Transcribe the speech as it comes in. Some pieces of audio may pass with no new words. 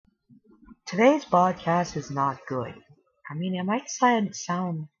Today's podcast is not good. I mean, it might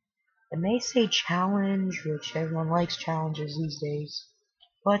it may say challenge, which everyone likes challenges these days,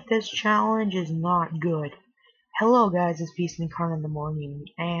 but this challenge is not good. Hello guys, it's Beast Incarnate in the morning,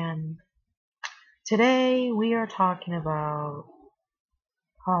 and today we are talking about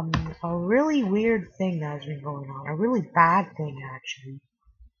a really weird thing that has been going on, a really bad thing actually,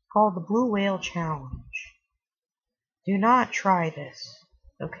 called the Blue Whale Challenge. Do not try this.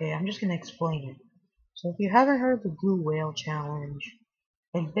 Okay, I'm just gonna explain it. So if you haven't heard the Blue Whale Challenge,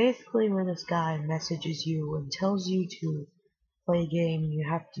 it's basically where this guy messages you and tells you to play a game. You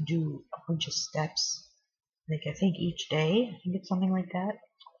have to do a bunch of steps, like I think each day. I think it's something like that.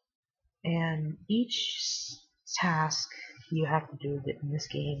 And each task you have to do in this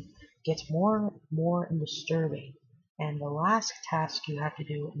game gets more and disturbing. And the last task you have to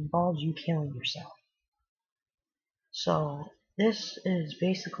do involves you killing yourself. So this is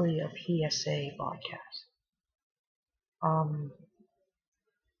basically a PSA podcast.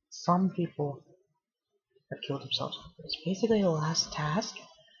 Some people have killed themselves with this. Basically, the last task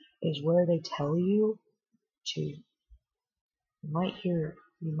is where they tell you to. You might hear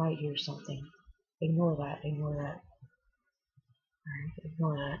something. Ignore that. Ignore that. Alright,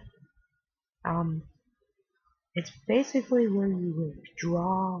 ignore that. It's basically where you would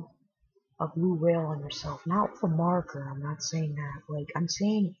draw a blue whale on yourself, not with a marker. I'm not saying that. Like I'm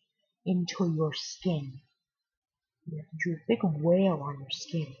saying into your skin. You have to draw a big whale on your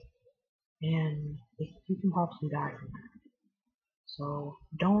skin, and you can possibly die from that. So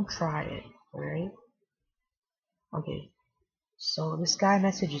don't try it, alright? Okay, so this guy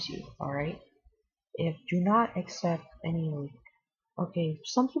messages you, alright? If do not accept any, okay,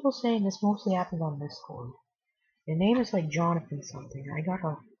 some people saying this mostly happens on Discord. The name is like Jonathan something. I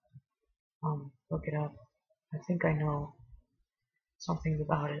gotta, look it up. I think I know something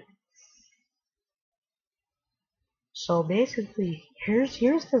about it. So basically, here's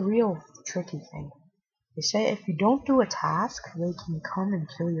the real tricky thing. They say if you don't do a task, they can come and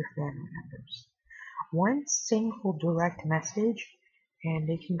kill your family members. One single direct message, and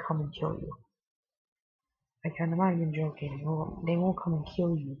they can come and kill you. I'm not even joking. They won't come and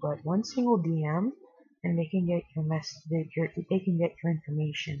kill you, but one single DM, and they can get your they can get your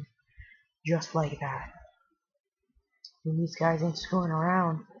information just like that. And these guys ain't screwing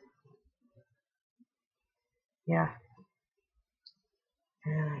around. Yeah.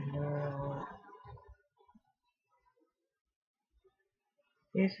 And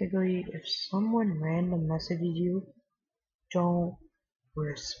basically, if someone random messages you, don't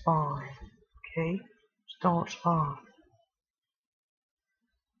respond. Okay? Just don't respond.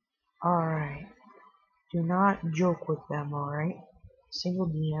 Alright. Do not joke with them, alright? Single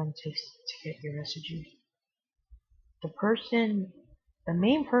DM takes to get your messages. The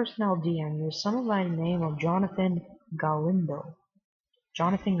main person I'll DM you is someone by the name of Jonathan Galindo.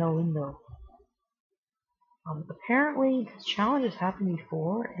 Jonathan Galindo. Apparently, this challenge has happened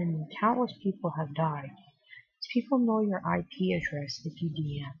before, and countless people have died. These people know your IP address if you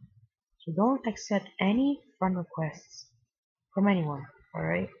DM. So don't accept any friend requests from anyone,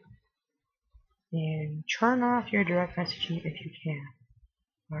 alright? And turn off your direct messaging if you can,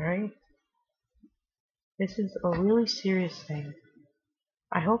 alright? This is a really serious thing.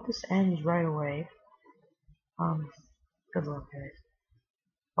 I hope this ends right away. Good luck, guys.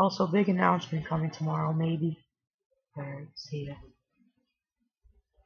 Also, big announcement coming tomorrow, maybe. Alright, see ya.